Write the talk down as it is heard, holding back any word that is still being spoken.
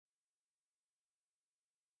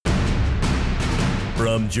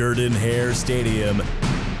From Jordan-Hare Stadium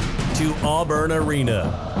to Auburn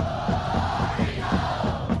Arena.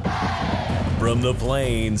 From the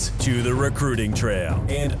plains to the recruiting trail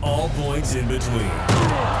and all points in between.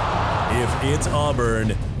 If it's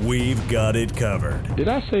Auburn, we've got it covered. Did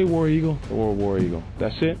I say War Eagle or War Eagle?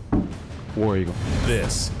 That's it? War Eagle.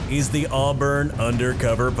 This is the Auburn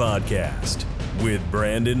Undercover Podcast with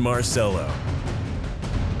Brandon Marcello.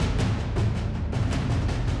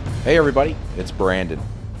 Hey everybody, it's Brandon.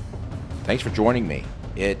 Thanks for joining me.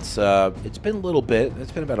 It's been a little bit.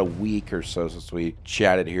 It's been about a week or so since we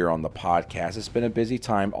chatted here on the podcast. It's been a busy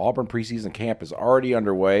time. Auburn preseason camp is already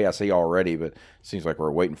underway. I say already, but it seems like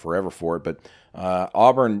we're waiting forever for it. But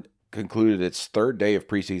Auburn concluded its third day of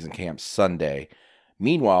preseason camp Sunday.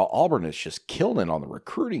 Meanwhile, Auburn is just killing it on the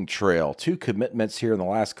recruiting trail. 2 commitments here in the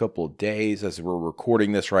last couple of days as we're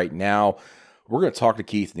recording this right now. We're going to talk to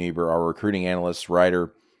Keith Niebuhr, our recruiting analyst,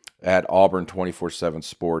 writer at Auburn 24/7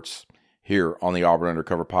 Sports, here on the Auburn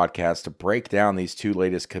Undercover Podcast to break down these 2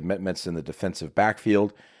 latest commitments in the defensive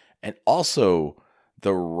backfield and also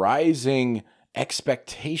the rising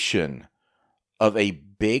expectation of a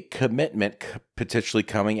big commitment potentially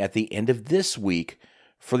coming at the end of this week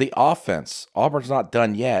for the offense. Auburn's not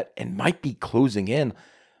done yet and might be closing in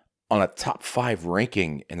on a top 5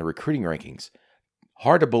 ranking in the recruiting rankings.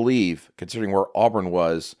 Hard to believe considering where Auburn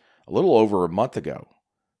was a little over a month ago.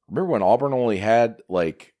 Remember when Auburn only had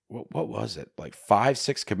what was it?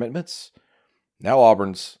 5-6 commitments? Now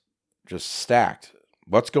Auburn's just stacked.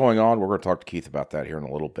 What's going on? We're going to talk to Keith about that here in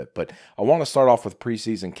a little bit. But I want to start off with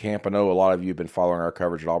preseason camp. I know a lot of you have been following our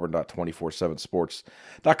coverage at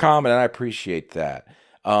auburn.247sports.com, and I appreciate that.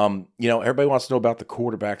 Everybody wants to know about the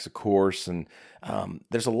quarterbacks, of course, and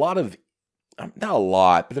there's a lot of, not a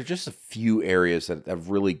lot, but there's just a few areas that have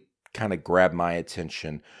really kind of grabbed my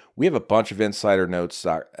attention. We have a bunch of insider notes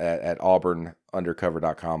at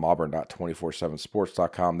auburnundercover.com,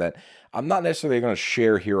 auburn.247sports.com that I'm not necessarily going to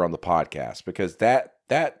share here on the podcast because that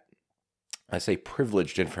I say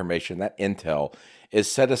privileged information, that intel is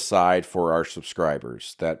set aside for our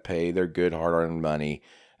subscribers that pay their good hard-earned money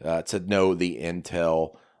to know the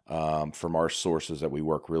intel from our sources that we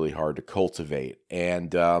work really hard to cultivate.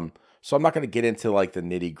 And so I'm not going to get into the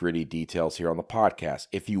nitty-gritty details here on the podcast.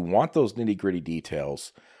 If you want those nitty-gritty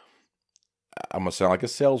details, I'm going to sound like a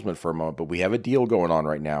salesman for a moment, but we have a deal going on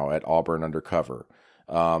right now at Auburn Undercover.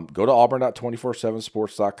 Go to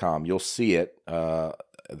auburn.247sports.com. You'll see it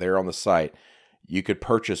there on the site. You could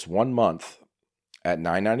purchase 1 month at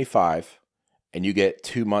 $9.95, and you get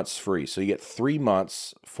 2 months free. So you get 3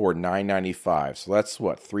 months for $9.95. So that's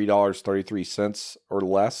what, $3.33 or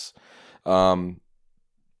less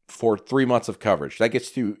for 3 months of coverage. That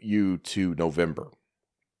gets you to November.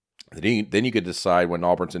 Then you could decide when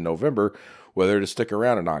Auburn's in November whether to stick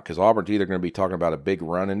around or not, because Auburn's either going to be talking about a big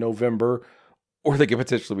run in November or they could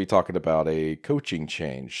potentially be talking about a coaching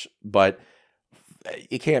change. But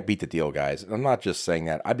you can't beat the deal, guys. I'm not just saying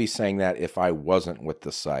that. I'd be saying that if I wasn't with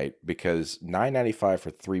the site, because $9.95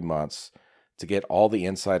 for 3 months to get all the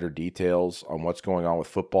insider details on what's going on with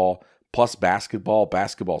football, plus basketball.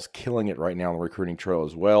 Basketball's killing it right now on the recruiting trail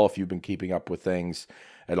as well, if you've been keeping up with things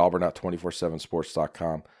at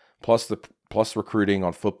auburn.247sports.com. Plus recruiting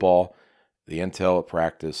on football, the intel at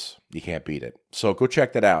practice, you can't beat it. So go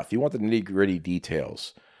check that out. If you want the nitty-gritty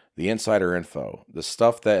details, the insider info, the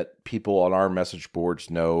stuff that people on our message boards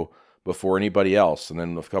know before anybody else, and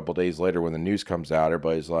then a couple days later when the news comes out,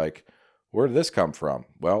 everybody's like, where did this come from?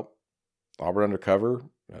 Well, Auburn Undercover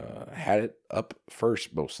had it up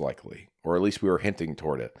first, most likely, or at least we were hinting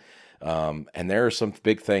toward it. And there are some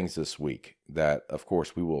big things this week that, of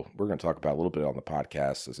course, we're going to talk about a little bit on the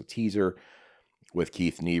podcast as a teaser with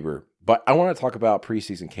Keith Niebuhr. But I want to talk about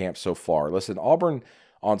preseason camp so far. Listen, Auburn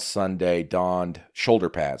on Sunday donned shoulder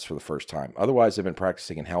pads for the first time. Otherwise, they've been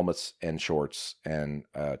practicing in helmets and shorts and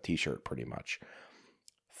a t-shirt pretty much.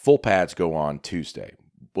 Full pads go on Tuesday.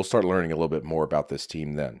 We'll start learning a little bit more about this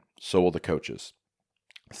team then. So will the coaches.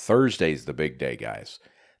 Thursday's the big day, guys.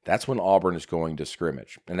 That's when Auburn is going to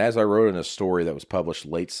scrimmage. And as I wrote in a story that was published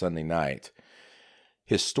late Sunday night,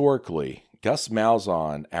 historically, Gus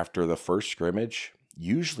Malzahn, after the first scrimmage,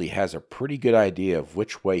 usually has a pretty good idea of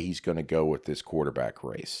which way he's going to go with this quarterback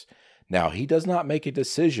race. Now, he does not make a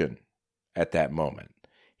decision at that moment.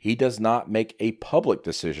 He does not make a public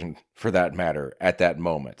decision, for that matter, at that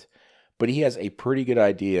moment. But he has a pretty good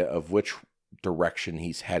idea of which direction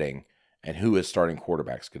he's heading and who his starting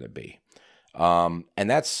quarterback's going to be. And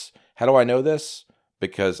that's, how do I know this?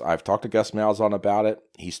 Because I've talked to Gus Malzahn about it.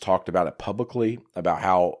 He's talked about it publicly, about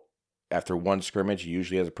how after one scrimmage, he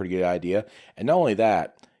usually has a pretty good idea. And not only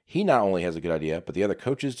that, he not only has a good idea, but the other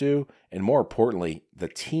coaches do, and more importantly, the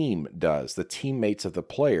team does. The teammates of the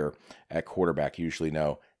player at quarterback usually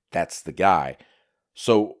know that's the guy.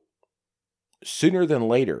 So sooner than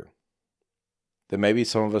later, than maybe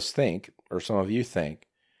some of us think, or some of you think,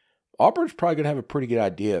 Auburn's probably going to have a pretty good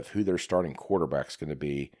idea of who their starting quarterback's going to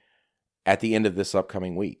be at the end of this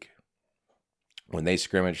upcoming week when they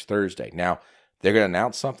scrimmage Thursday. Now, they're going to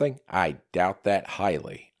announce something? I doubt that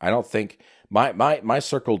highly. I don't think my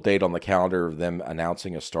circled date on the calendar of them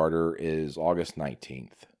announcing a starter is August 19th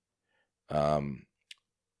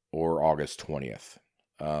or August 20th.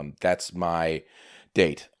 That's my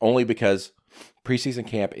date, only because preseason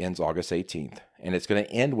camp ends August 18th, and it's going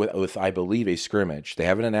to end with, I believe, a scrimmage. They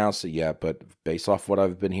haven't announced it yet, but based off what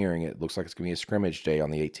I've been hearing, it looks like it's going to be a scrimmage day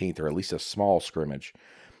on the 18th, or at least a small scrimmage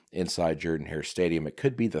inside Jordan-Hare Stadium. It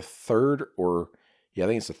could be the third, I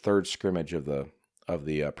think it's the third scrimmage of the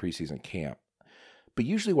preseason camp. But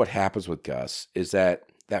usually what happens with Gus is that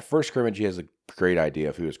first scrimmage, he has a great idea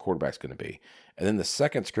of who his quarterback's going to be. And then the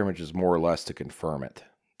second scrimmage is more or less to confirm it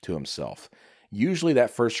to himself. Usually that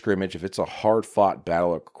first scrimmage, if it's a hard-fought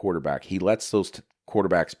battle at quarterback, he lets those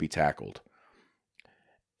quarterbacks be tackled.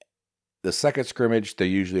 The second scrimmage, they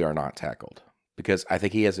usually are not tackled because I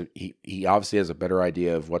think he obviously has a better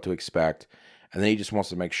idea of what to expect, and then he just wants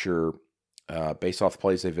to make sure, based off the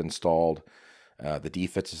plays they've installed, the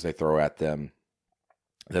defenses they throw at them,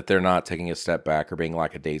 that they're not taking a step back or being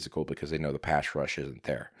lackadaisical because they know the pass rush isn't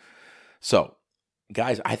there. So,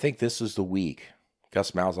 guys, I think this is the week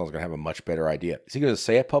Gus Malzahn's going to have a much better idea. Is he going to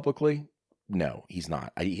say it publicly? No, he's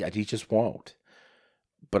not. He just won't.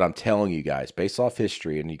 But I'm telling you guys, based off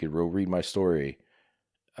history, and you could read my story,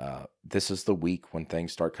 this is the week when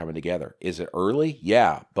things start coming together. Is it early?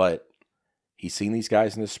 Yeah, but he's seen these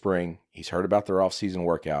guys in the spring. He's heard about their off-season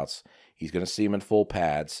workouts. He's going to see them in full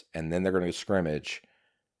pads, and then they're going to scrimmage.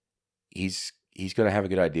 He's going to have a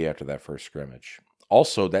good idea after that first scrimmage.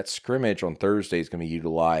 Also, that scrimmage on Thursday is going to be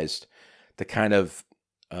utilized to kind of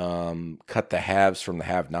cut the haves from the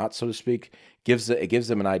have-nots, so to speak. It gives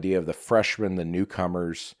them an idea of the freshmen, the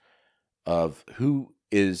newcomers, of who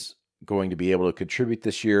is going to be able to contribute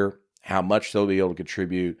this year, how much they'll be able to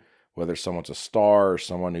contribute, whether someone's a star or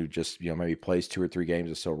someone who just maybe plays 2 or 3 games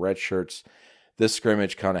and still red shirts. This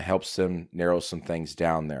scrimmage kind of helps them narrow some things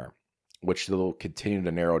down there, which they'll continue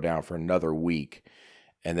to narrow down for another week,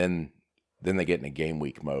 and then they get in a game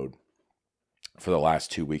week mode for the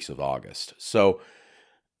last 2 weeks of August. So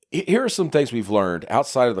here are some things we've learned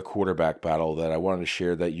outside of the quarterback battle that I wanted to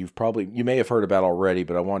share that you may have heard about already,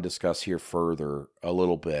 but I want to discuss here further a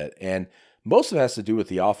little bit. And most of it has to do with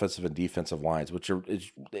the offensive and defensive lines, which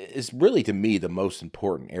is really, to me, the most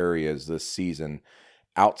important areas this season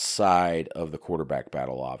outside of the quarterback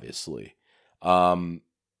battle, obviously. One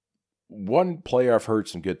player I've heard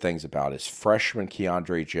some good things about is freshman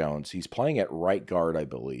Keandre Jones. He's playing at right guard, I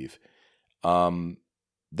believe.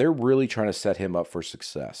 They're really trying to set him up for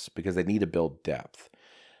success because they need to build depth.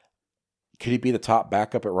 Could he be the top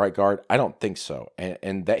backup at right guard? I don't think so.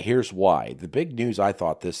 And here's why. The big news I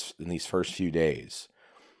thought in these first few days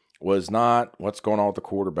was not what's going on with the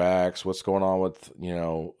quarterbacks, what's going on with,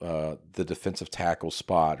 the defensive tackle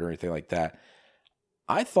spot or anything like that.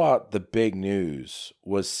 I thought the big news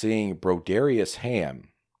was seeing Brodarius Ham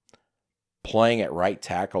playing at right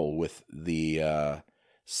tackle with the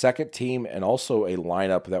second team and also a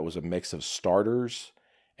lineup that was a mix of starters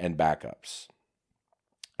and backups.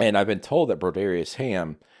 And I've been told that Brodarius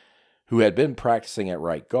Ham, who had been practicing at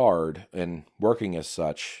right guard and working as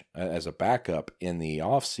such as a backup in the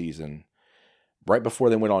offseason, right before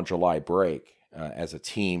they went on July break as a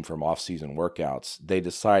team from offseason workouts, they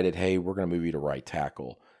decided, hey, we're going to move you to right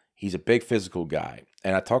tackle. He's a big physical guy.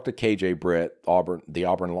 And I talked to KJ Britt, the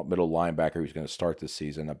Auburn middle linebacker who's going to start this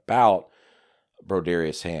season, about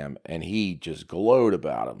Brodarius Ham, and he just glowed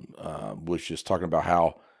about him, was just talking about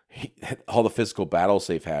how all the physical battles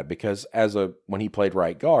they've had, because when he played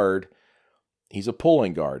right guard, he's a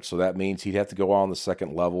pulling guard, so that means he'd have to go on the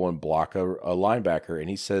second level and block a linebacker, and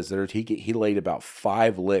he says that he laid about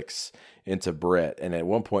 5 licks into Britt, and at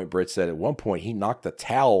one point Britt said he knocked the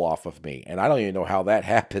towel off of me, and I don't even know how that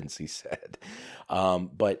happens, he said.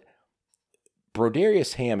 But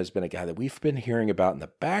Brodarius Ham has been a guy that we've been hearing about in the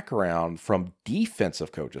background from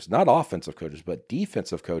defensive coaches, not offensive coaches, but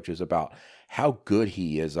defensive coaches, about how good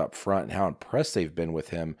he is up front and how impressed they've been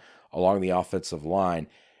with him along the offensive line.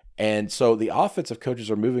 And so the offensive coaches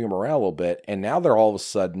are moving him around a little bit, and now they're all of a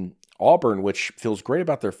sudden Auburn, which feels great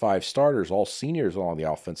about their 5 starters, all seniors along the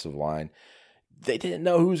offensive line. They didn't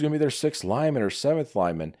know who was going to be their 6th lineman or 7th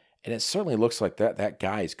lineman, and it certainly looks like that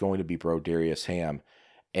guy is going to be Brodarius Ham.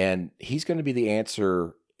 And he's going to be the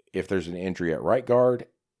answer if there's an injury at right guard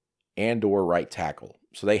and or right tackle.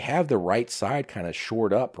 So they have the right side kind of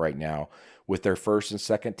shored up right now with their first and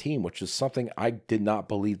second team, which is something I did not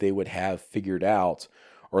believe they would have figured out,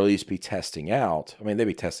 or at least be testing out. I mean, they'd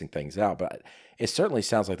be testing things out, but it certainly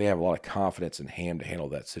sounds like they have a lot of confidence in Ham to handle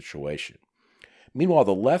that situation. Meanwhile,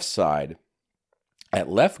 the left side, at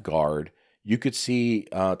left guard, you could see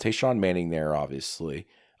Tayshawn Manning there, obviously,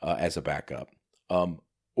 as a backup.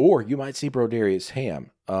 Or you might see Brodarious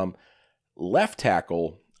Ham. Left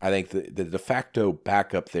tackle, I think the de facto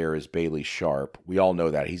backup there is Bailey Sharp. We all know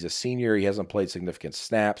that. He's a senior. He hasn't played significant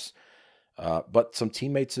snaps. But some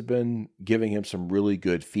teammates have been giving him some really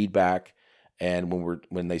good feedback. And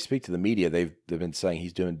when they speak to the media, they've been saying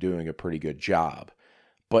he's doing a pretty good job.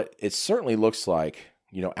 But it certainly looks like,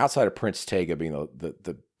 outside of Prince Tega being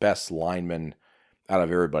the best lineman out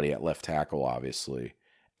of everybody at left tackle, obviously,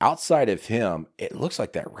 outside of him, it looks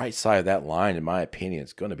like that right side of that line, in my opinion,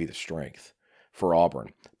 is going to be the strength for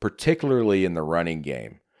Auburn, particularly in the running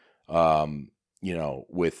game.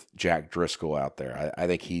 With Jack Driscoll out there, I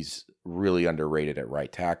think he's really underrated at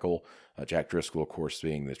right tackle. Jack Driscoll, of course,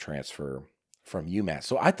 being the transfer from UMass.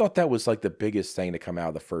 So I thought that was like the biggest thing to come out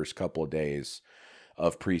of the first couple of days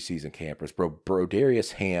of preseason camp was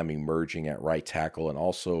Brodarious Ham emerging at right tackle and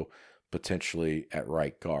also potentially at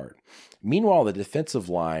right guard. Meanwhile, the defensive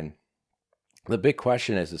line, the big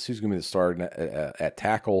question is who's going to be the starter at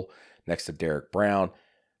tackle next to Derek Brown.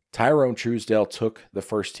 Tyrone Truesdale took the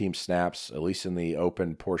first team snaps, at least in the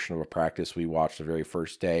open portion of a practice we watched the very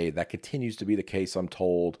first day. That continues to be the case, I'm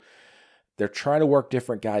told. They're trying to work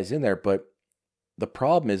different guys in there, but the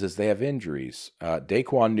problem is they have injuries.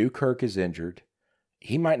 Daquan Newkirk is injured.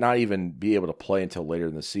 He might not even be able to play until later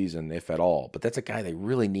in the season, if at all. But that's a guy they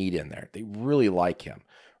really need in there. They really like him.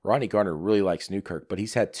 Ronnie Garner really likes Newkirk, but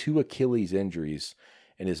he's had 2 Achilles injuries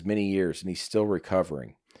in his many years, and he's still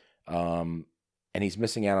recovering. And he's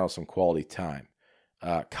missing out on some quality time.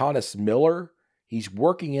 Connis Miller, he's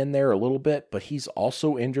working in there a little bit, but he's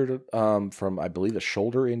also injured from, I believe, a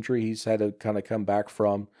shoulder injury he's had to kind of come back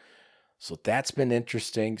from. So that's been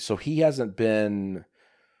interesting. So he hasn't been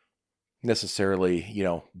necessarily,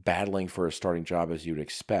 battling for a starting job as you'd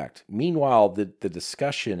expect. Meanwhile, the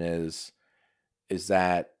discussion is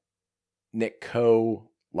that Nick Coe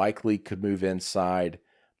likely could move inside,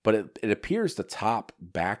 but it appears the top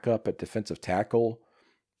backup at defensive tackle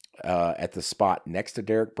at the spot next to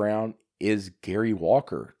Derek Brown is Gary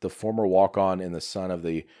Walker, the former walk-on and the son of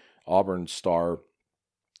the Auburn star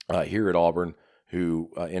here at Auburn,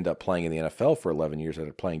 who ended up playing in the NFL for 11 years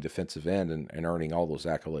after playing defensive end and earning all those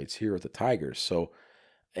accolades here with the Tigers. So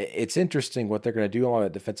it's interesting what they're going to do on the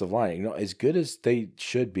defensive line. As good as they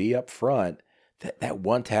should be up front, that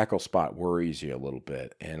one tackle spot worries you a little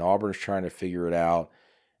bit. And Auburn's trying to figure it out.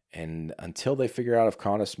 And until they figure out if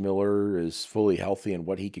Connis Miller is fully healthy and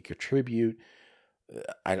what he could contribute,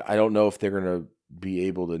 I don't know if they're going to be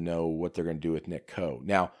able to know what they're going to do with Nick Coe.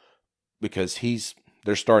 Now, because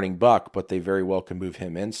they're starting Buck, but they very well can move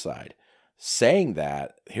him inside. Saying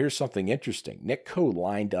that, here's something interesting. Nick Coe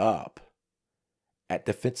lined up at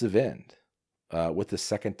defensive end with the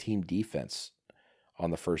second team defense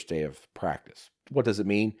on the first day of practice. What does it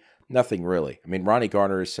mean? Nothing really. I mean, Ronnie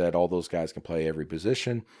Garner has said all those guys can play every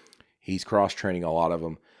position. He's cross-training a lot of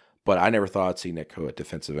them. But I never thought I'd see Nick Coe at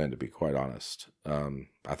defensive end, to be quite honest.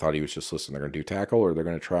 I thought he was just, listen, they're going to do tackle or they're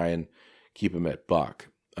going to try and keep him at Buck.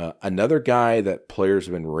 Another guy that players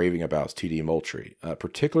have been raving about is T.D. Moultrie,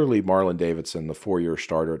 particularly Marlon Davidson, the 4-year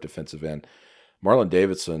starter at defensive end. Marlon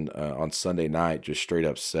Davidson on Sunday night just straight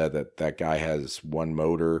up said that guy has one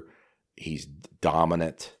motor. He's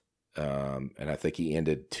dominant. And I think he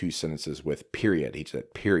ended 2 sentences with period. He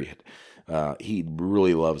said, period. He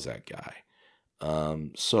really loves that guy.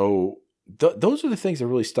 So those are the things that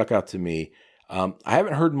really stuck out to me. I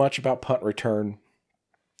haven't heard much about punt return.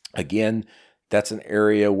 Again, that's an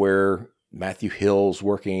area where Matthew Hill's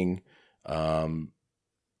working. I'd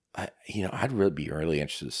really be really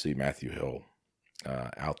interested to see Matthew Hill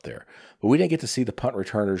out there. But we didn't get to see the punt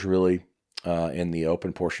returners really in the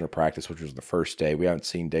open portion of practice, which was the first day. We haven't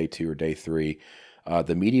seen day 2 or day 3.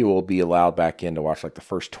 The media will be allowed back in to watch like the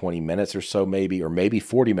first 20 minutes or so maybe, or maybe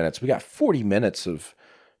 40 minutes. We got 40 minutes of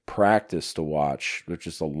practice to watch, which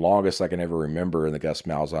is the longest I can ever remember in the Gus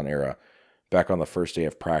Malzahn era. Back on the first day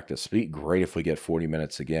of practice. It'd be great if we get 40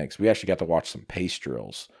 minutes again, because we actually got to watch some pace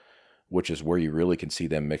drills, which is where you really can see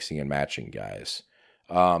them mixing and matching guys.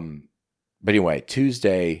 But anyway,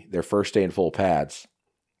 Tuesday, their first day in full pads.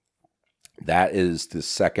 That is the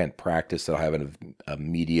second practice that'll have a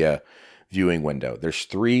media viewing window. There's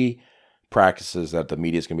 3 practices that the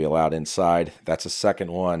media is going to be allowed inside. That's a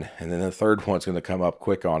second one. And then the third one's going to come up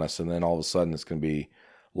quick on us. And then all of a sudden it's going to be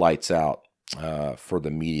lights out for the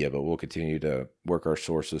media. But we'll continue to work our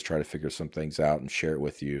sources, try to figure some things out and share it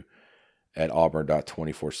with you at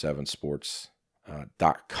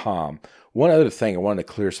auburn.247sports.com. One other thing, I wanted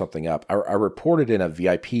to clear something up. I reported in a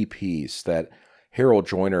VIP piece that Harold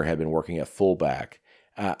Joyner had been working at fullback.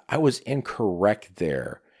 I was incorrect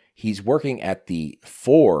there. He's working at the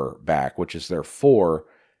 4 back, which is their 4,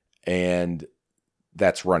 and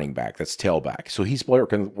that's running back. That's tailback. So he's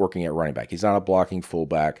working at running back. He's not a blocking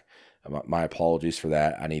fullback. My apologies for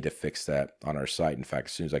that. I need to fix that on our site. In fact,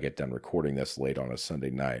 as soon as I get done recording this late on a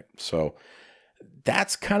Sunday night. So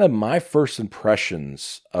that's kind of my first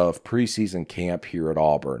impressions of preseason camp here at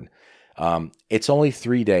Auburn. It's only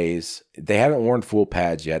 3 days. They haven't worn full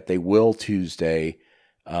pads yet. They will Tuesday.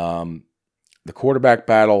 The quarterback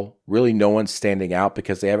battle, really no one's standing out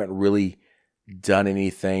because they haven't really done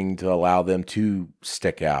anything to allow them to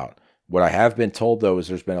stick out. What I have been told, though, is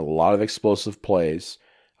there's been a lot of explosive plays.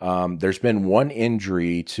 There's been one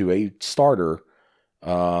injury to a starter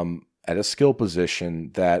at a skill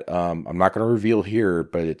position that I'm not going to reveal here,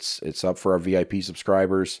 but it's up for our VIP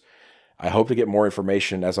subscribers. I hope to get more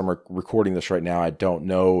information as I'm recording this right now. I don't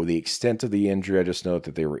know the extent of the injury. I just know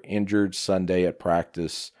that they were injured Sunday at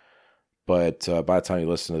practice. But by the time you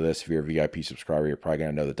listen to this, if you're a VIP subscriber, you're probably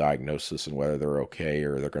going to know the diagnosis and whether they're okay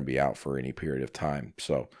or they're going to be out for any period of time.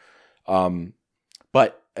 So,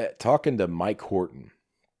 but talking to Mike Horton,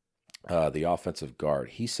 the offensive guard,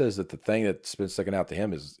 he says that the thing that's been sticking out to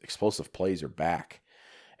him is explosive plays are back.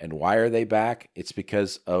 And why are they back? It's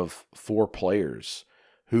because of 4 players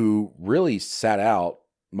who really sat out.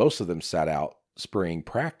 Most of them sat out spring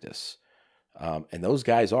practice. And those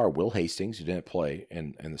guys are Will Hastings, who didn't play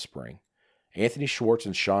in the spring, Anthony Schwartz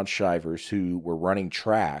and Sean Shivers, who were running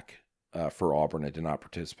track for Auburn and did not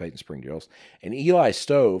participate in spring drills, and Eli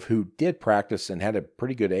Stove, who did practice and had a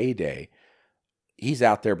pretty good A-Day. He's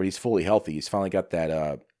out there, but he's fully healthy. He's finally got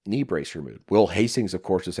that knee brace removed. Will Hastings, of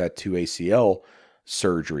course, has had 2 ACL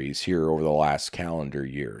surgeries here over the last calendar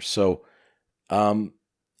year. So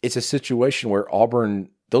it's a situation where Auburn,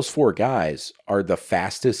 those 4 guys are the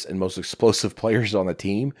fastest and most explosive players on the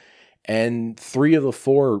team, and 3 of the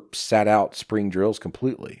 4 sat out spring drills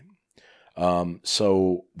completely.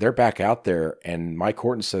 So they're back out there, and Mike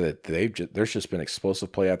Horton said that there's just been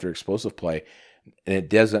explosive play after explosive play, and it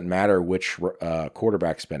doesn't matter which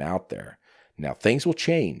quarterback's been out there. Now, things will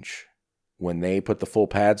change when they put the full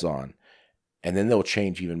pads on, and then they'll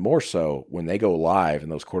change even more so when they go live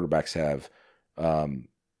and those quarterbacks have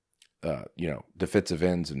defensive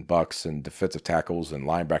ends and bucks and defensive tackles and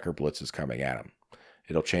linebacker blitzes coming at them.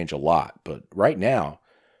 It'll change a lot. But right now,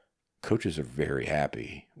 coaches are very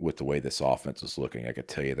happy with the way this offense is looking. I can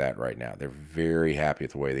tell you that right now. They're very happy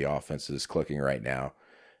with the way the offense is clicking right now.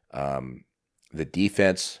 The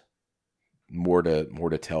defense, more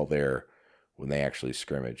to tell there when they actually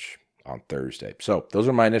scrimmage on Thursday. So those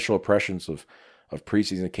are my initial impressions of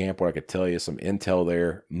preseason camp. What I could tell you, some intel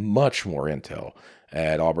there, much more intel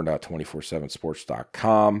at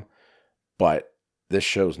auburn.247sports.com. But this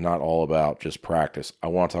show's not all about just practice. I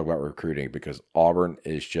want to talk about recruiting because Auburn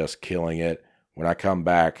is just killing it. When I come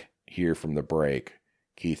back here from the break,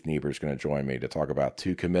 Keith Niebuhr is going to join me to talk about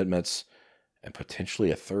 2 commitments and potentially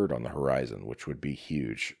a third on the horizon, which would be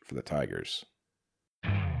huge for the Tigers.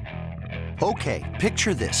 Okay,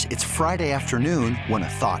 picture this. It's Friday afternoon when a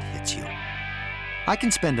thought hits you. I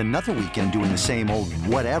can spend another weekend doing the same old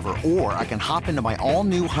whatever, or I can hop into my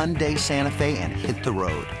all-new Hyundai Santa Fe and hit the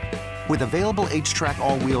road. With available H-Track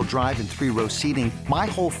all-wheel drive and 3-row seating, my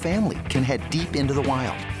whole family can head deep into the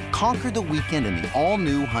wild. Conquer the weekend in the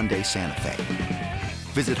all-new Hyundai Santa Fe.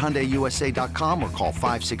 Visit HyundaiUSA.com or call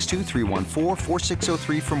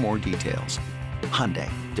 562-314-4603 for more details.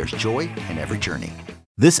 Hyundai, there's joy in every journey.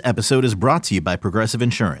 This episode is brought to you by Progressive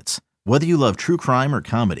Insurance. Whether you love true crime or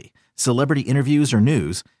comedy, celebrity interviews or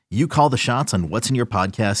news, you call the shots on what's in your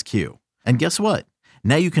podcast queue. And guess what?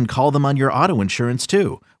 Now you can call them on your auto insurance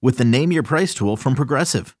too with the Name Your Price tool from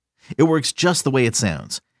Progressive. It works just the way it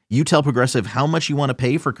sounds. You tell Progressive how much you want to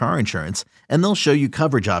pay for car insurance, and they'll show you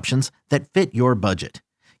coverage options that fit your budget.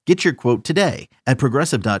 Get your quote today at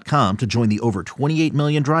Progressive.com to join the over 28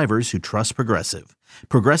 million drivers who trust Progressive.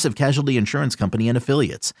 Progressive Casualty Insurance Company and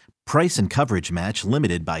Affiliates. Price and coverage match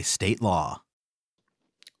limited by state law.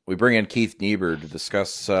 We bring in Keith Niebuhr to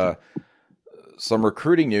discuss some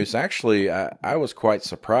recruiting news. Actually, I was quite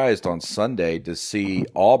surprised on Sunday to see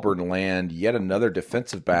Auburn land yet another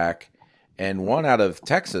defensive back and one out of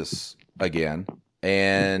Texas again.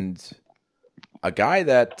 And a guy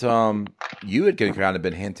that you had kind of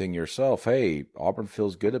been hinting yourself, hey, Auburn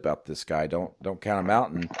feels good about this guy. Don't count him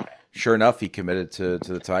out. And sure enough, he committed to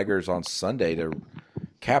the Tigers on Sunday to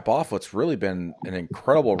cap off what's really been an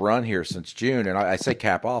incredible run here since June. And I say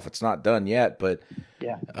cap off, it's not done yet. But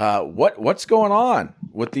what's going on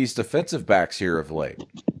with these defensive backs here of late?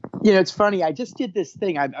 It's funny. I just did this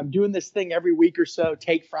thing. I'm doing this thing every week or so,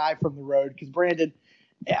 take 5 from the road, because Brandon,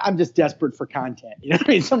 I'm just desperate for content. You know what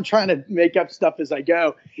I mean? So I'm trying to make up stuff as I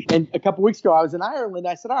go. And a couple weeks ago, I was in Ireland.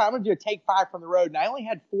 I said, all right, I'm going to do a take 5 from the road. And I only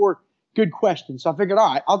had 4 good questions. So I figured,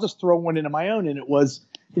 all right, I'll just throw one into my own. And it was,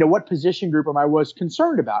 what position group am I was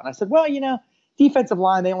concerned about? And I said, well, defensive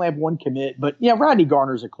line, they only have 1 commit. But, Rodney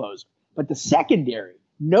Garner's a closer. But the secondary,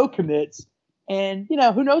 no commits. And,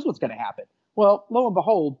 who knows what's going to happen? Well, lo and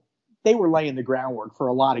behold, they were laying the groundwork for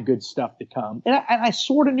a lot of good stuff to come. And I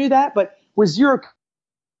sort of knew that, but with 0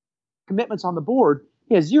 commitments on the board,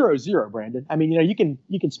 0-0, Brandon. I mean, you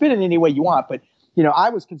can spin it any way you want, but, I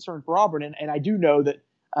was concerned for Auburn, and I do know that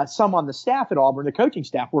some on the staff at Auburn, the coaching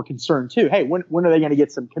staff, were concerned too. Hey, when are they going to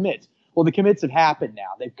get some commits? Well, the commits have happened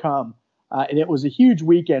now. They've come, and it was a huge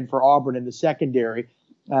weekend for Auburn in the secondary.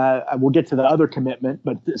 We'll get to the other commitment,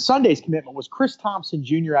 but Sunday's commitment was Chris Thompson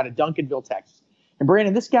Jr. out of Duncanville, Texas. And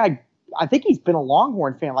Brandon, this guy, I think he's been a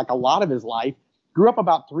Longhorn fan like a lot of his life. Grew up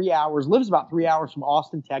about 3 hours, lives about 3 hours from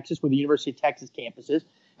Austin, Texas, where the University of Texas campus is.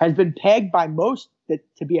 Has been pegged by most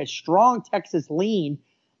to be a strong Texas lean,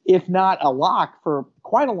 if not a lock, for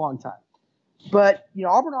quite a long time. But,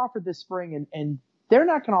 Auburn offered this spring, and they're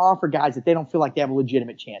not going to offer guys that they don't feel like they have a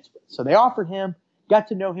legitimate chance with. So they offered him, got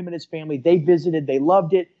to know him and his family. They visited, they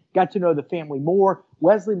loved it, got to know the family more.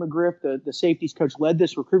 Wesley McGriff, the safeties coach, led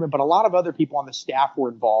this recruitment, but a lot of other people on the staff were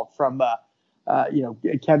involved, from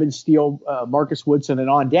Kevin Steele, Marcus Woodson, and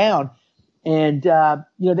on down. And,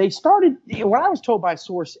 they started, what I was told by a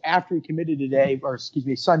source after he committed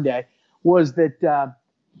Sunday, was that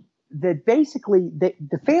basically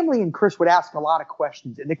the family and Chris would ask a lot of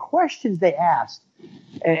questions. And the questions they asked,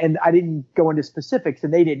 and I didn't go into specifics,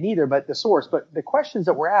 and they didn't either, but the questions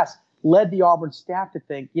that were asked led the Auburn staff to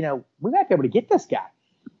think, we might be able to get this guy.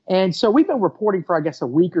 And so we've been reporting for, I guess, a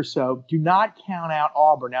week or so, do not count out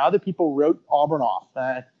Auburn. Now, other people wrote Auburn off.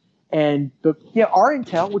 And our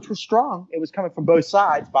intel, which was strong, it was coming from both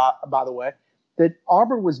sides, by the way, that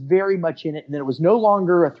Auburn was very much in it, and that it was no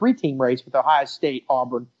longer a 3-team race with Ohio State,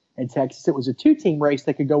 Auburn, and Texas. It was a 2-team race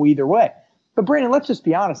that could go either way. But, Brandon, let's just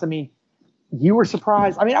be honest. I mean, you were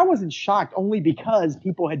surprised. I mean, I wasn't shocked only because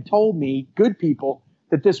people had told me, good people,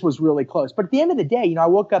 that this was really close. But at the end of the day, I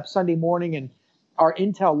woke up Sunday morning, and our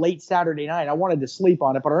intel late Saturday night, I wanted to sleep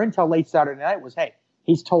on it, but our intel late Saturday night was, hey,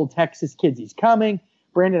 he's told Texas kids he's coming.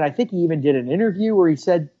 Brandon, I think he even did an interview where he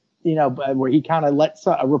said, where he kind of let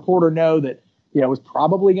a reporter know that, it was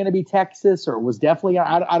probably going to be Texas, or was definitely,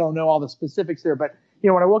 I don't know all the specifics there. But,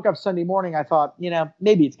 when I woke up Sunday morning, I thought,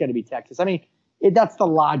 maybe it's going to be Texas. I mean, that's the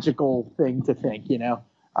logical thing to think,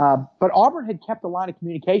 But Auburn had kept a line of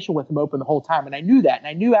communication with him open the whole time. And I knew that. And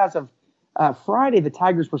I knew as of Friday, the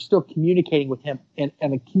Tigers were still communicating with him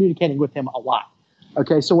and communicating with him a lot.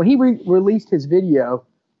 Okay, so when he released his video,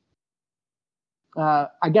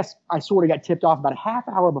 I guess I sort of got tipped off about a half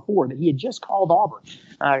hour before that he had just called Auburn.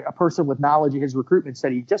 A person with knowledge of his recruitment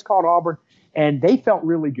said he just called Auburn, and they felt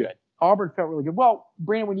really good. Auburn felt really good. Well,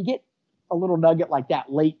 Brandon, when you get a little nugget like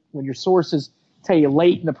that late, when your sources tell you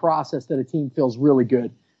late in the process that a team feels really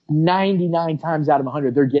good, 99 times out of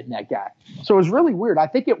 100, they're getting that guy. So it was really weird. I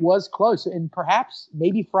think it was close, and perhaps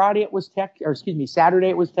maybe Saturday it was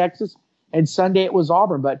Texas, and Sunday it was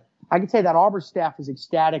Auburn. But I can say that Auburn staff is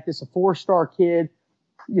ecstatic. This is a 4-star kid,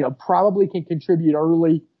 probably can contribute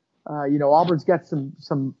early. Auburn's got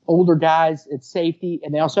some older guys at safety,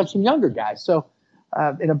 and they also have some younger guys. So,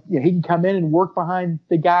 he can come in and work behind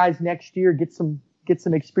the guys next year, get some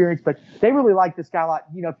experience. But they really like this guy a lot.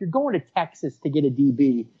 If you're going to Texas to get a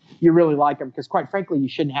DB, you really like him because, quite frankly, you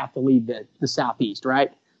shouldn't have to leave the Southeast, right?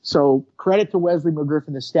 So credit to Wesley McGriff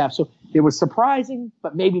and the staff. So it was surprising,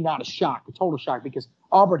 but maybe not a total shock, because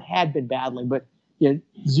Auburn had been battling. But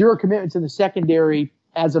 0 commitments in the secondary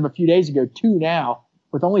as of a few days ago, 2 now,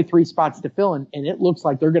 with only 3 spots to fill, and it looks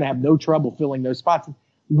like they're going to have no trouble filling those spots.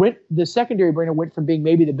 The secondary, Brandon, went from being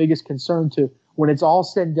maybe the biggest concern to, when it's all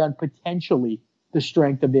said and done, potentially the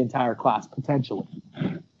strength of the entire class, potentially.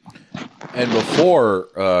 And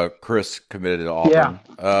before Chris committed to Auburn,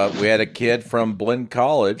 we had a kid from Blinn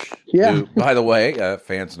College, who, by the way,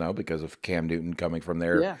 fans know because of Cam Newton coming from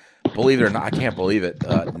there. Yeah. Believe it or not, I can't believe it,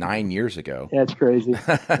 9 years ago. That's crazy.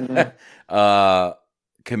 Yeah.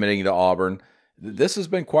 Committing to Auburn. This has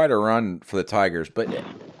been quite a run for the Tigers, but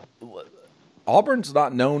Auburn's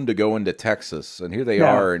not known to go into Texas, and here they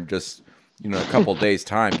are in just a couple of days'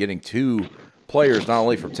 time getting two players not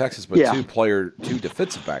only from Texas but two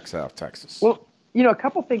defensive backs out of Texas. Well, a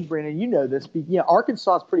couple things, Brandon. You know this.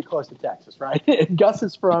 Arkansas is pretty close to Texas, right? And Gus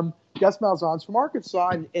Malzahn's from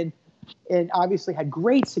Arkansas, and obviously had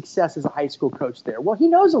great success as a high school coach there. Well, he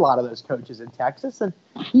knows a lot of those coaches in Texas, and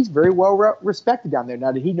he's very well respected down there.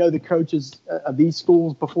 Now, did he know the coaches of these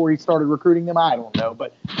schools before he started recruiting them? I don't know,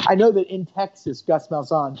 but I know that in Texas, Gus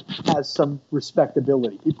Malzahn has some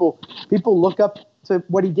respectability. People look up to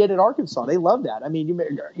what he did at Arkansas. They love that. I mean,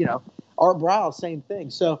 Art Briles, same thing.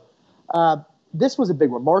 So this was a big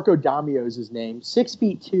one. Marco Damio is his name.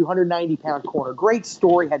 6'2", 190-pound corner. Great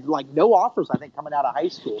story. Had no offers, I think, coming out of high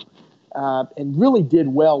school. And really did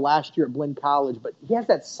well last year at Blinn College. But he has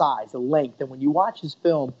that size, the length. And when you watch his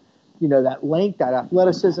film, that length, that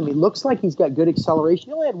athleticism, he looks like he's got good acceleration.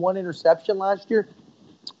 He only had one interception last year.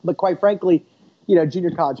 But quite frankly,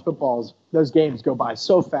 junior college footballs, those games go by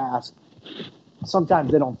so fast.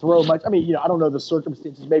 Sometimes they don't throw much. I mean, I don't know the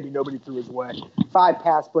circumstances. Maybe nobody threw his way. 5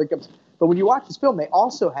 pass breakups. But when you watch his film, they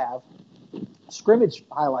also have scrimmage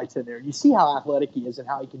highlights in there. You see how athletic he is and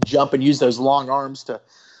how he can jump and use those long arms to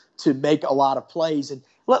make a lot of plays. And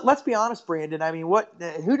let's be honest, Brandon. I mean,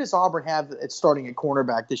 who does Auburn have at starting at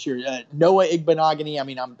cornerback this year? Noah Igbenogany. I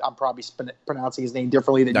mean, I'm probably pronouncing his name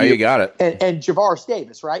differently than you. No, you got it. And Javaris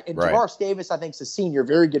Davis, right? And right. Javaris Davis, I think, is a senior,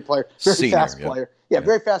 very good player, very fast player. Yeah,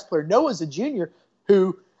 very fast player. Noah's a junior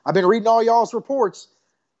who I've been reading all y'all's reports,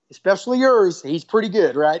 especially yours. He's pretty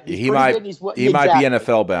good, right? He might be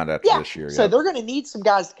NFL bound after this year. So they're going to need some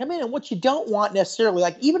guys to come in. And what you don't want necessarily,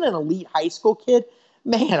 like even an elite high school kid,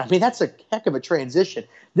 man, I mean, that's a heck of a transition.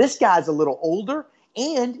 This guy's a little older,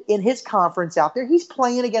 and in his conference out there, he's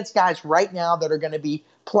playing against guys right now that are going to be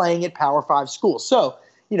playing at Power 5 schools. So,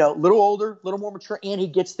 little older, little more mature, and he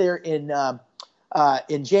gets there in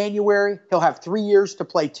January. He'll have 3 years to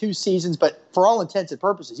play 2 seasons, but for all intents and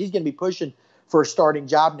purposes, he's going to be pushing for a starting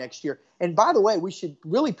job next year. And by the way, we should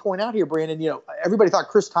really point out here, Brandon, everybody thought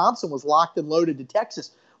Chris Thompson was locked and loaded to Texas.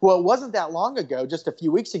 Well, it wasn't that long ago, just a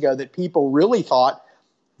few weeks ago, that people really thought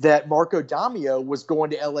that Marco Damio was going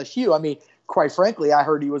to LSU. I mean, quite frankly, I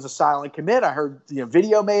heard he was a silent commit. I heard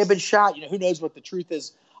video may have been shot. Who knows what the truth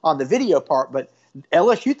is on the video part, but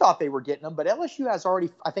LSU thought they were getting him. But LSU has already,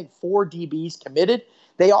 I think, 4 DBs committed.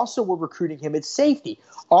 They also were recruiting him at safety.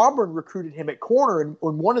 Auburn recruited him at corner, and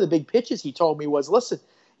one of the big pitches he told me was, listen,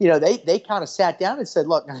 they kind of sat down and said,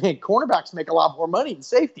 look, cornerbacks make a lot more money than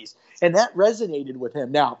safeties. And that resonated with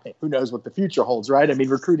him. Now, who knows what the future holds, right? I mean,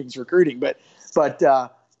 recruiting's recruiting, but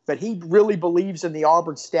he really believes in the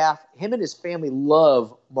Auburn staff. Him and his family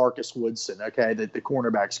love Marcus Woodson, okay, the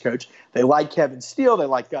cornerbacks coach. They like Kevin Steele. They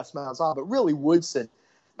like Gus Malzahn, but really Woodson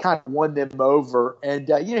kind of won them over. And,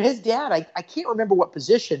 his dad, I can't remember what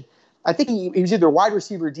position. I think he was either wide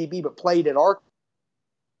receiver or DB, but played at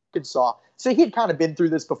Arkansas. So he had kind of been through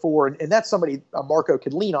this before, and that's somebody Marco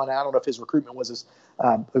could lean on. I don't know if his recruitment was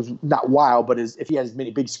not wild, but if he had as many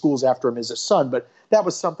big schools after him as his son, but that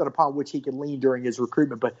was something upon which he could lean during his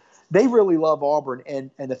recruitment. But they really love Auburn, and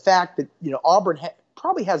the fact that Auburn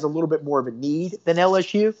probably has a little bit more of a need than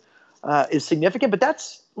LSU is significant. But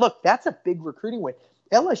that's a big recruiting win.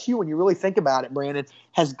 LSU, when you really think about it, Brandon,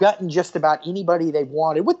 has gotten just about anybody they've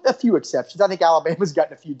wanted, with a few exceptions. I think Alabama's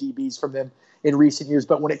gotten a few DBs from them in recent years.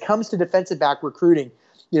 But when it comes to defensive back recruiting,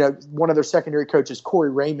 one of their secondary coaches,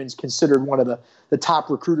 Corey Raymond's considered one of the top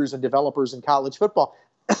recruiters and developers in college football.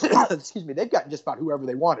 Excuse me, they've gotten just about whoever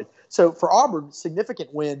they wanted. So for Auburn,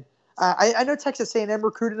 significant win. I know Texas A&M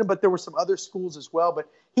recruited him, but there were some other schools as well. But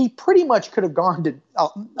he pretty much could have gone to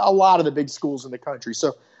a lot of the big schools in the country.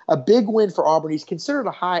 So a big win for Auburn. He's considered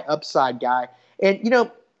a high upside guy. And,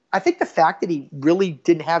 I think the fact that he really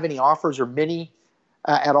didn't have any offers or many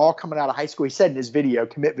at all coming out of high school, he said in his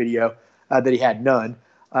commit video, that he had none.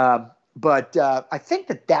 But I think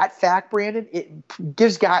that fact, Brandon, it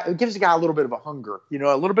gives a guy a little bit of a hunger,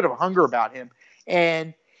 a little bit of a hunger about him.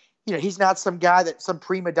 And, he's not some guy some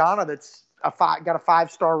prima donna that's got a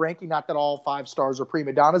 5-star ranking. Not that all 5 stars are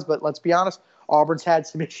prima donnas, but let's be honest, Auburn's had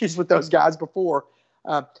some issues with those guys before.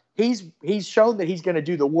 He's shown that he's going to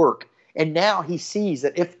do the work. And now he sees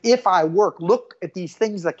that if I work, look at these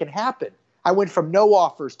things that can happen. I went from no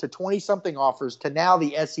offers to 20-something offers to now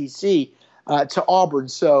the SEC to Auburn.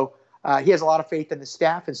 So he has a lot of faith in the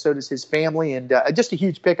staff, and so does his family. And just a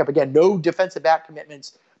huge pickup. Again, no defensive back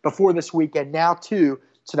commitments before this weekend, now 2.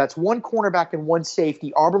 So that's 1 cornerback and 1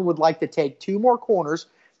 safety. Auburn would like to take 2 more corners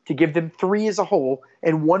to give them 3 as a whole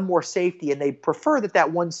and 1 more safety. And they prefer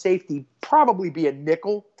that 1 safety probably be a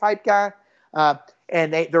nickel-type guy.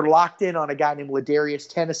 and they're locked in on a guy named Ladarius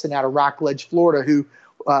Tennyson out of Rockledge, Florida, who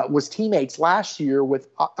was teammates last year with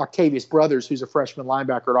Octavius Brothers, who's a freshman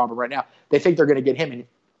linebacker at Auburn right now. They think they're going to get him, and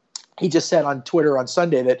he just said on Twitter on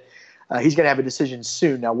Sunday that he's going to have a decision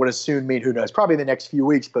soon. Now, what does soon mean? Who knows? Probably in the next few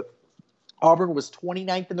weeks, but Auburn was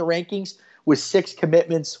 29th in the rankings with 6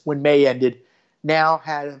 commitments when May ended. Now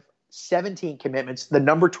have 17 commitments. The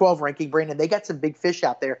number 12 ranking, Brandon, they got some big fish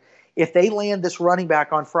out there. If they land this running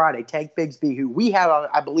back on Friday, Tank Bigsby, who we have,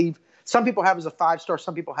 I believe, some people have as a 5-star,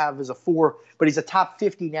 some people have as a 4, but he's a top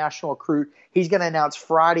 50 national recruit. He's going to announce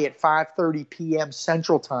Friday at 5:30 p.m.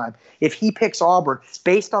 Central Time. If he picks Auburn,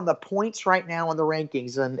 based on the points right now in the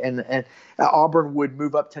rankings, and Auburn would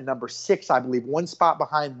move up to number 6, I believe, 1 spot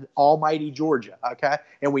behind almighty Georgia. Okay,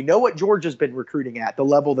 and we know what Georgia's been recruiting at, the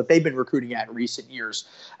level that they've been recruiting at in recent years.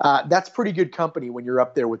 That's pretty good company when you're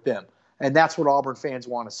up there with them. And that's what Auburn fans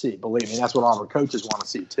want to see. Believe me, that's what Auburn coaches want to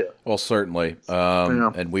see too. Well, certainly.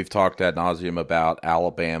 And we've talked ad nauseum about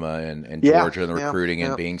Alabama and Georgia and the recruiting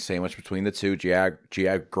and being sandwiched between the two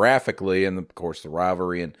geographically, and of course the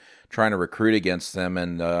rivalry and trying to recruit against them.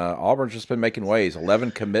 And Auburn's just been making waves.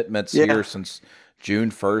 11 commitments here since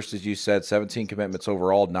June 1st, as you said. 17 commitments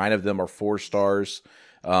overall. 9 of them are 4 stars.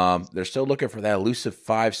 They're still looking for that elusive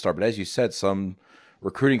 5-star, but as you said, some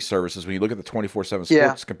recruiting services, when you look at the 24/7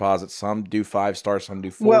 Sports composite, some do 5-star, some do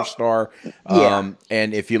 4-star. And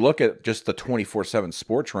if you look at just the 24/7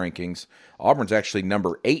 Sports rankings, Auburn's actually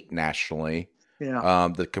number 8 nationally.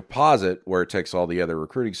 The composite, where it takes all the other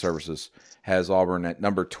recruiting services, has Auburn at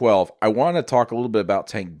number 12. I want to talk a little bit about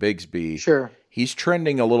Tank Bigsby. Sure. He's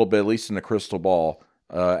trending a little bit, at least in the crystal ball,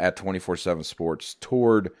 at 24/7 Sports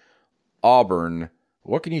toward Auburn.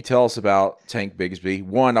 What can you tell us about Tank Bigsby?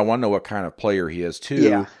 1, I want to know what kind of player he is.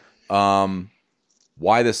 2,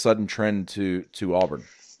 why the sudden trend to Auburn?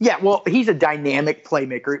 Yeah, well, he's a dynamic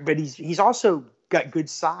playmaker, but he's also got good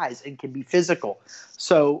size and can be physical.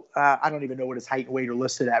 So I don't even know what his height and weight are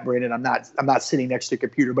listed at, Brandon. I'm not sitting next to a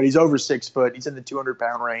computer, but he's over 6 foot. He's in the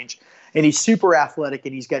 200-pound range, and he's super athletic,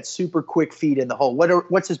 and he's got super quick feet in the hole.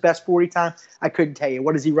 What's his best 40 time? I couldn't tell you.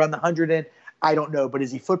 What does he run the 100 in? I don't know, but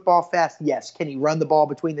is he football fast? Yes. Can he run the ball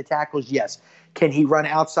between the tackles? Yes. Can he run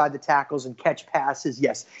outside the tackles and catch passes?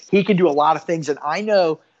 Yes. He can do a lot of things, and I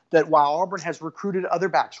know that while Auburn has recruited other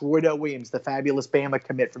backs, Roydell Williams, the fabulous Bama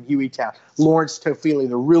commit from Hueytown, Lawrence Tofili,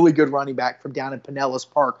 the really good running back from down in Pinellas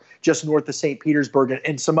Park, just north of St. Petersburg,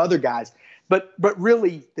 and some other guys, but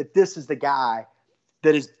really that this is the guy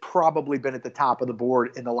that has probably been at the top of the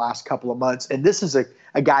board in the last couple of months, and this is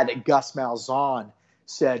a guy that Gus Malzahn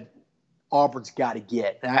said Auburn's got to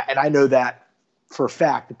get. And I know that for a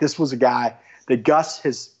fact, that this was a guy that Gus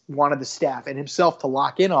has wanted the staff and himself to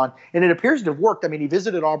lock in on. And it appears to have worked. I mean, he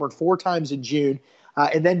visited Auburn 4 times in June.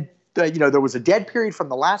 And then, there was a dead period from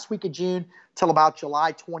the last week of June till about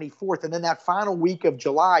July 24th. And then that final week of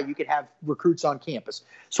July, you could have recruits on campus.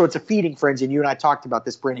 So it's a feeding frenzy. And you and I talked about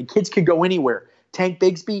this, Brandon. Kids could go anywhere. Tank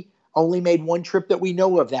Bigsby only made 1 trip that we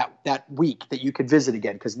know of that week that you could visit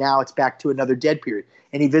again, because now it's back to another dead period.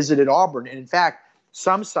 And he visited Auburn. And in fact,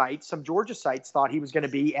 some Georgia sites thought he was going to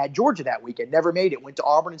be at Georgia that weekend. Never made it. Went to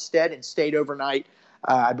Auburn instead and stayed overnight.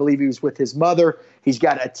 I believe he was with his mother. He's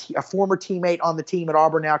got a former teammate on the team at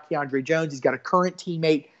Auburn now, Keandre Jones. He's got a current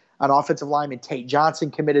teammate, an offensive lineman, Tate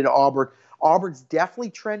Johnson, committed to Auburn. Auburn's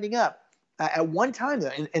definitely trending up. At one time,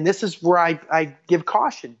 though, and this is where I give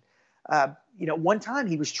caution, one time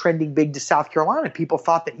he was trending big to South Carolina. People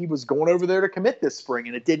thought that he was going over there to commit this spring,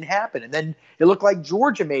 and it didn't happen. And then it looked like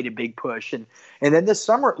Georgia made a big push. And then this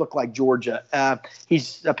summer it looked like Georgia.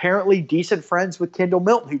 He's apparently decent friends with Kendall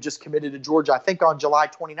Milton, who just committed to Georgia, I think on July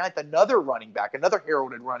 29th, another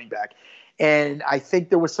heralded running back. And I think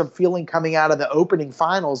there was some feeling coming out of the opening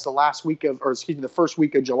finals the first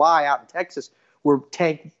week of July out in Texas, where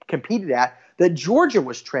Tank competed at, that Georgia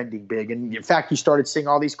was trending big. And in fact, you started seeing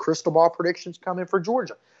all these crystal ball predictions come in for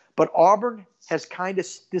Georgia. But Auburn has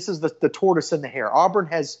this is the tortoise and the hare. Auburn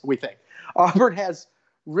has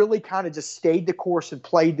really kind of just stayed the course and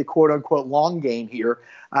played the quote unquote long game here.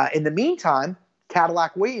 In the meantime,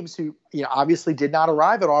 Cadillac Williams, who obviously did not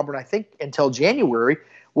arrive at Auburn, I think, until January,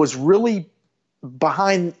 was really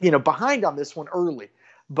behind on this one early,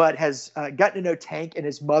 but has gotten to know Tank and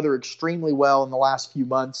his mother extremely well in the last few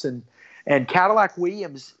months. And Cadillac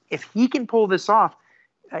Williams, if he can pull this off,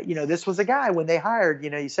 this was a guy when they hired,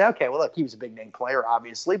 you say, okay, well, look, he was a big name player,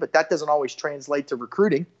 obviously, but that doesn't always translate to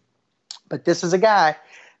recruiting. But this is a guy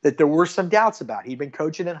that there were some doubts about. He'd been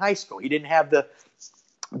coaching in high school. He didn't have the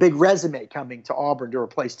big resume coming to Auburn to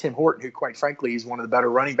replace Tim Horton, who, quite frankly, is one of the better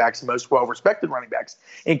running backs and most well-respected running backs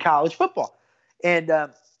in college football. And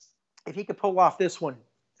if he could pull off this one,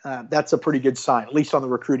 that's a pretty good sign, at least on the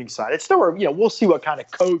recruiting side. It's still, we'll see what kind of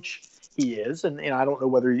coach he is, and I don't know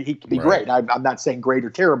whether he can be great. I'm not saying great or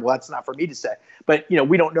terrible. That's not for me to say. But,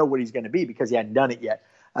 we don't know what he's going to be because he hadn't done it yet.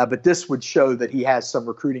 But this would show that he has some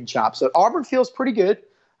recruiting chops. So Auburn feels pretty good.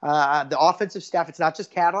 The offensive staff, it's not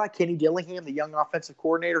just Cadillac. Kenny Dillingham, the young offensive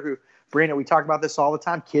coordinator who, Brandon, we talk about this all the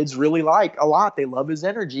time. Kids really like a lot. They love his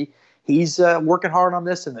energy. He's working hard on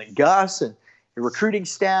this. And then Gus and the recruiting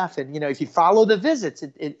staff. And, if you follow the visits,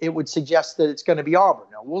 it would suggest that it's going to be Auburn.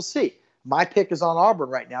 Now, we'll see. My pick is on Auburn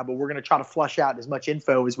right now, but we're going to try to flush out as much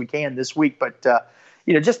info as we can this week. But,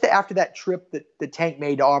 just after that trip that Tank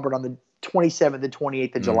made to Auburn on the 27th and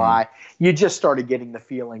 28th of July, you just started getting the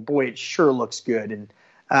feeling, boy, it sure looks good.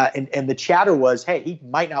 And the chatter was, hey, he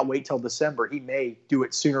might not wait till December. He may do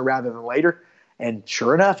it sooner rather than later. And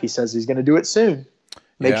sure enough, he says he's going to do it soon.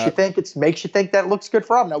 Makes you think that looks good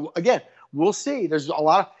for him. Now, again, we'll see. There's a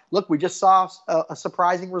lot of look. We just saw a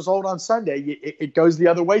surprising result on Sunday. It goes the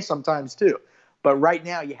other way sometimes too. But right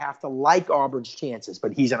now, you have to like Auburn's chances.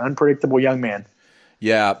 But he's an unpredictable young man.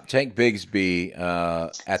 Yeah, Tank Bigsby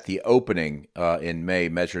at the opening in May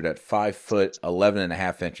measured at 5 foot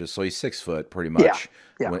 11.5 inches, so he's 6 foot pretty much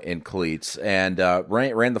in cleats, and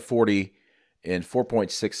ran the 40 in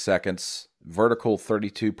 4.6 seconds, vertical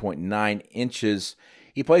 32.9 inches.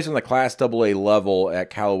 He plays on the Class AA level at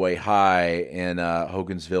Callaway High in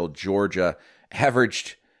Hogansville, Georgia.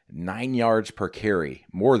 Averaged 9 yards per carry,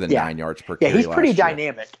 more than 9 yards per carry. Yeah, he's pretty year.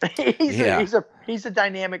 dynamic. He's a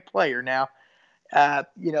dynamic player now.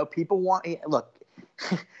 People want look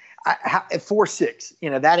at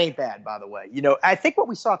 4.6. That ain't bad, by the way. I think what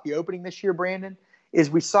we saw at the opening this year, Brandon, is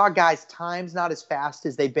we saw guys' times not as fast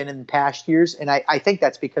as they've been in past years, and I think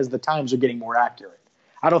that's because the times are getting more accurate.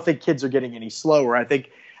 I don't think kids are getting any slower. I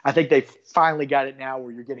think they finally got it now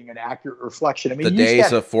where you're getting an accurate reflection. I mean, the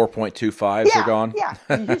days of 4.25s are gone. Yeah.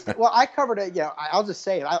 I covered it. I'll just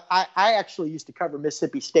say it. I actually used to cover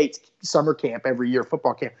Mississippi State's summer camp every year,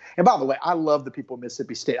 football camp. And by the way, I love the people in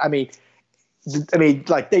Mississippi State. I mean,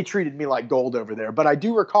 like they treated me like gold over there. But I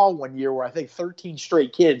do recall one year where I think 13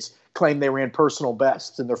 straight kids claimed they ran personal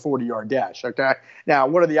bests in their 40-yard dash. Okay, now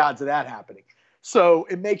what are the odds of that happening? So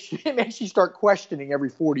it makes you start questioning every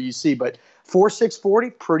 40 you see. But 4.6 40,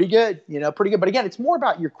 pretty good, pretty good. But again, it's more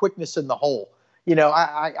about your quickness in the hole.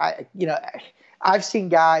 I've seen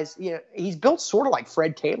guys. He's built sort of like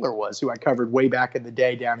Fred Taylor was, who I covered way back in the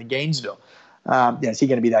day down in Gainesville. Is he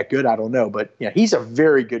going to be that good? I don't know, but he's a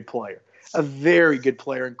very good player. A very good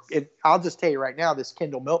player. And I'll just tell you right now, this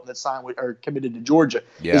Kendall Milton that signed or committed to Georgia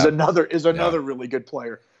is another really good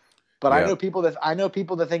player. But I know people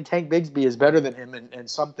that think Tank Bigsby is better than him and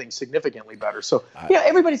something significantly better. So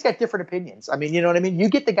everybody's got different opinions. I mean, you know what I mean? You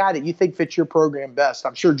get the guy that you think fits your program best.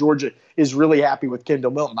 I'm sure Georgia is really happy with Kendall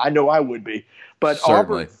Milton. I know I would be. But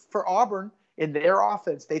Auburn in their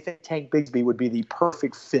offense, they think Tank Bigsby would be the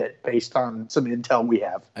perfect fit based on some intel we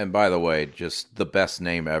have. And by the way, just the best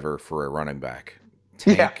name ever for a running back,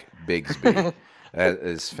 Tank Bigsby. That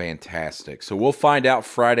is fantastic. So we'll find out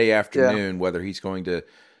Friday afternoon whether he's going to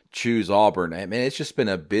choose Auburn. I mean, it's just been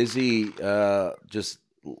a busy, just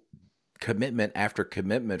commitment after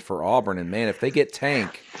commitment for Auburn. And man, if they get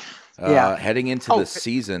Tank heading into the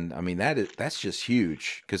season, I mean, that's just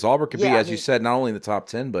huge because Auburn could be, as you said, not only in the top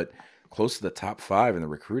 10, but close to the top 5 in the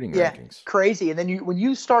recruiting rankings. Crazy. And then when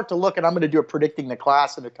you start to look, and I'm going to do a predicting the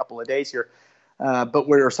class in a couple of days here,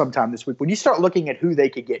 or sometime this week. When you start looking at who they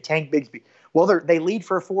could get, Tank Bigsby. Well, they lead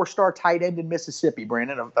for a 4-star tight end in Mississippi,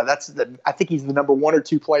 Brandon. I think he's the number 1 or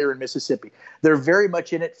 2 player in Mississippi. They're very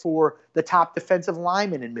much in it for the top defensive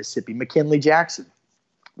lineman in Mississippi, McKinley Jackson.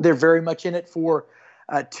 They're very much in it for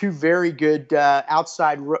 2 very good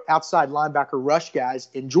outside linebacker rush guys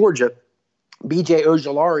in Georgia, B.J.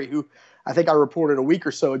 Ojolari, who I think I reported a week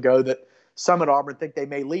or so ago that some at Auburn think they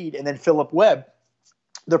may lead, and then Phillip Webb.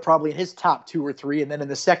 They're probably in his top 2 or 3. And then in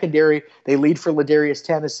the secondary, they lead for Ladarius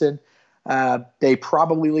Tennyson. They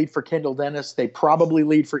probably lead for Kendall Dennis. They probably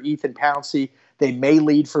lead for Ethan Pouncey. They may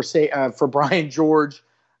lead for Brian George.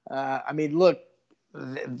 It's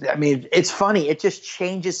funny. It just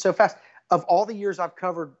changes so fast. Of all the years I've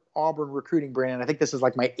covered Auburn recruiting, Brandon, I think this is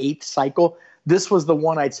like my 8th cycle. This was the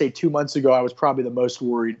one I'd say 2 months ago I was probably the most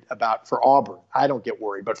worried about for Auburn. I don't get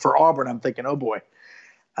worried, but for Auburn, I'm thinking, oh boy.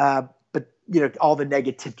 But all the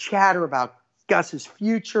negative chatter about Gus's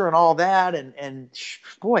future and all that, and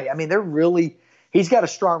boy, I mean, he's got a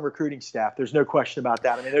strong recruiting staff. There's no question about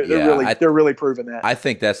that. I mean, they're really proving that. I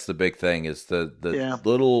think that's the big thing is the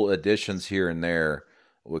little additions here and there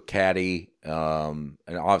with Caddy, and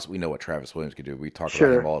obviously we know what Travis Williams can do. We talk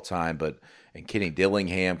Sure. about him all the time, and Kenny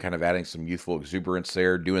Dillingham kind of adding some youthful exuberance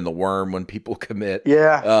there, doing the worm when people commit.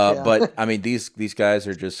 Yeah. But I mean, these guys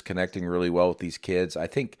are just connecting really well with these kids. I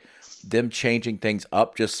think them changing things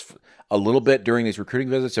up just a little bit during these recruiting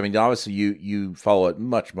visits. I mean, obviously you follow it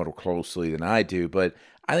much more closely than I do, but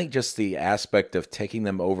I think just the aspect of taking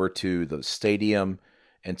them over to the stadium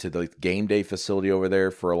and to the game day facility over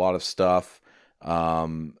there for a lot of stuff.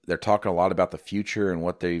 They're talking a lot about the future and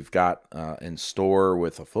what they've got in store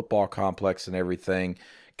with a football complex and everything.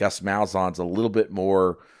 Gus Malzahn's a little bit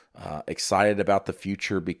more excited about the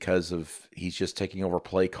future because of he's just taking over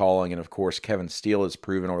play calling. And, of course, Kevin Steele has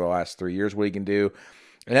proven over the last 3 years what he can do.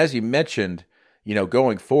 And as you mentioned,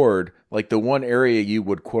 going forward, like the one area you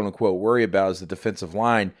would quote-unquote worry about is the defensive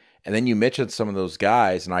line. And then you mentioned some of those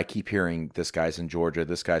guys, and I keep hearing this guy's in Georgia,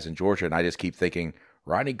 and I just keep thinking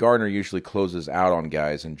Rodney Gardner usually closes out on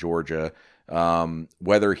guys in Georgia,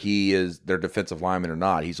 whether he is their defensive lineman or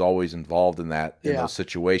not. He's always involved in those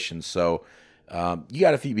situations. So you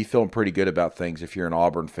got to be feeling pretty good about things if you're an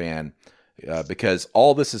Auburn fan, because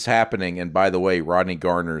all this is happening. And by the way, Rodney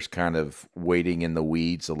Gardner's kind of waiting in the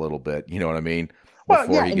weeds a little bit. You know what I mean?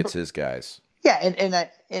 Before he gets his guys. Yeah,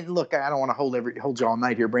 and look, I don't want to hold you all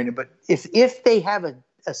night here, Brandon, but if they have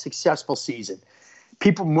a successful season,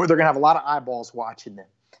 they're going to have a lot of eyeballs watching them,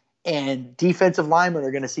 and defensive linemen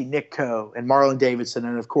are going to see Nick Coe and Marlon Davidson,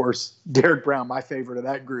 and of course Derek Brown, my favorite of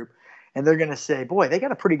that group, and they're going to say, "Boy, they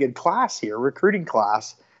got a pretty good class here, recruiting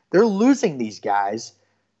class. They're losing these guys.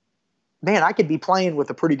 Man, I could be playing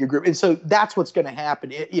with a pretty good group." And so that's what's going to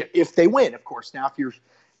happen if they win, of course. Now, if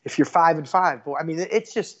you're 5-5, boy, I mean,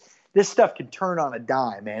 it's just. This stuff can turn on a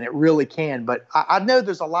dime, man. It really can. But I know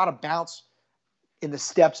there's a lot of bounce in the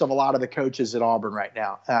steps of a lot of the coaches at Auburn right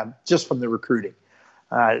now, just from the recruiting.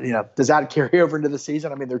 Does that carry over into the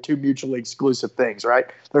season? I mean, they're two mutually exclusive things, right?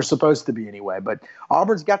 They're supposed to be anyway. But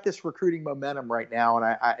Auburn's got this recruiting momentum right now,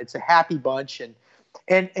 and it's a happy bunch.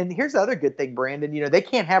 And here's the other good thing, Brandon. They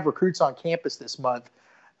can't have recruits on campus this month,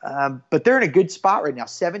 but they're in a good spot right now.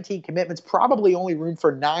 17 commitments, probably only room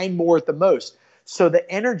for 9 more at the most. So the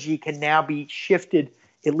energy can now be shifted,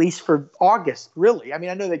 at least for August, really. I mean,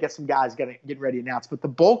 I know they got some guys getting ready to announce, but the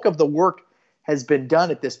bulk of the work has been done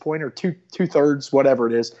at this point, or two-thirds, whatever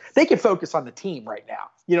it is. They can focus on the team right now.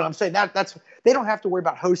 You know what I'm saying? That's they don't have to worry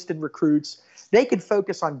about hosting recruits. They can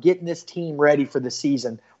focus on getting this team ready for the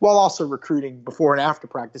season while also recruiting before and after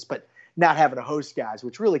practice, but not having to host guys,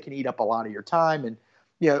 which really can eat up a lot of your time. And,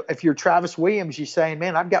 if you're Travis Williams, you're saying,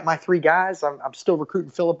 man, I've got my 3 guys. I'm still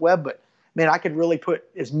recruiting Phillip Webb, but man, I could really put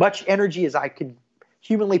as much energy as I could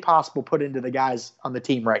humanly possible put into the guys on the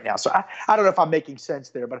team right now. So I don't know if I'm making sense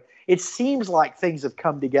there, but it seems like things have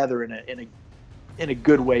come together in a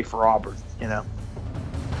good way for Auburn.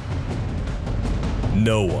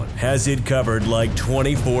 No one has it covered like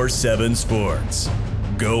 24/7 Sports.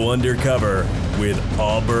 Go undercover with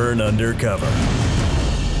Auburn Undercover.